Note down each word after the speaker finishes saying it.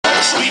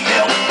Sweet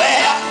milk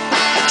bear,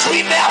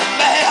 sweet milk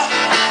bear.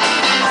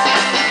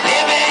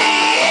 Baby,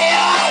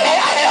 yeah,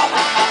 yeah, yeah.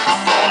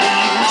 Gonna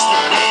lose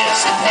the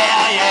best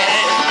hair,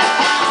 yeah.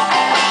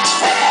 It's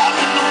fair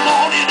in the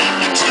morning and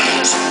the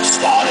tears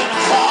starting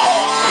to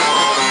fall.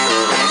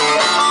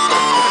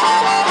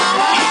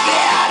 You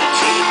gotta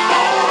keep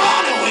on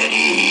running when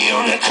you hear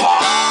the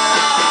call.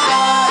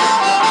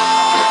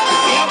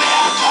 Hear me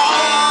a call.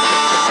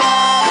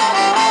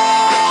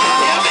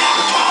 Hear me a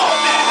call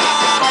now.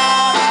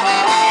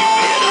 You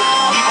better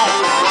keep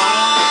on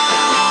running.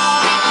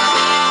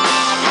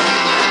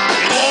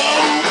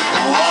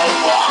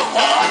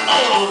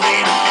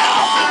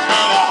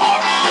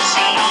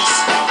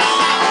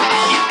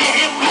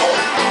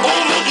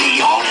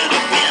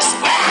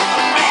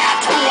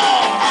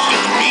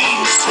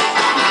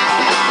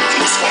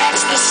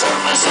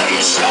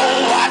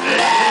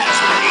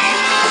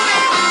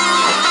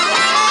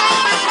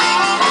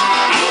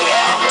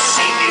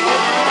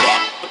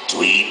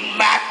 Between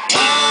my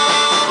teeth,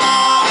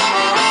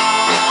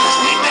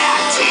 between my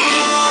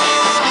teeth,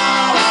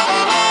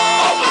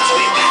 oh,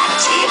 between my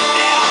teeth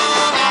now,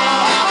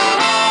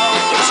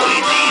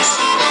 between these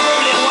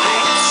pearly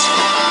whites.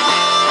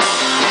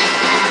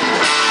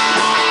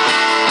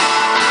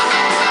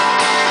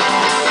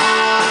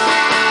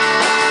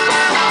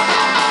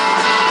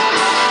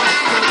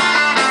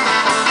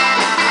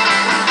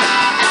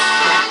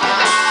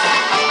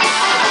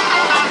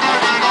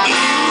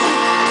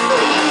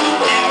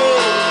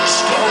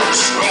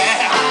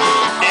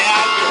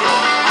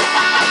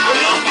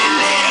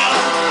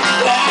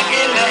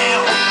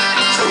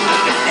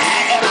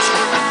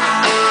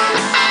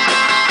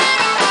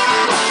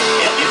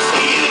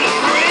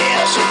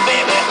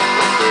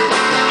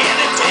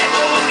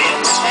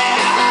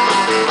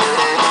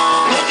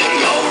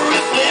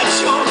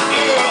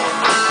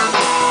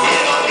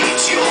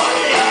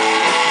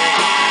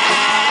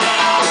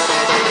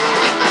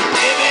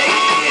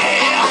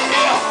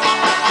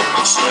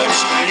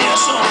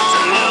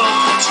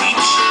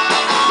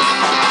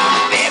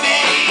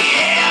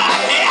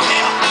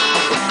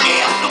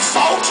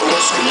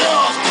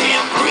 Love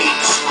can't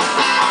reach.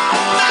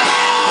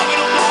 Now in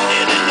the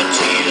morning and the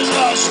tears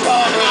are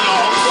starting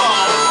all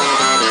gone.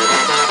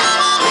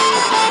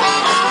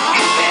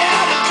 You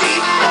better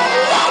keep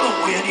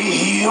on when you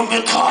hear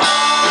me call.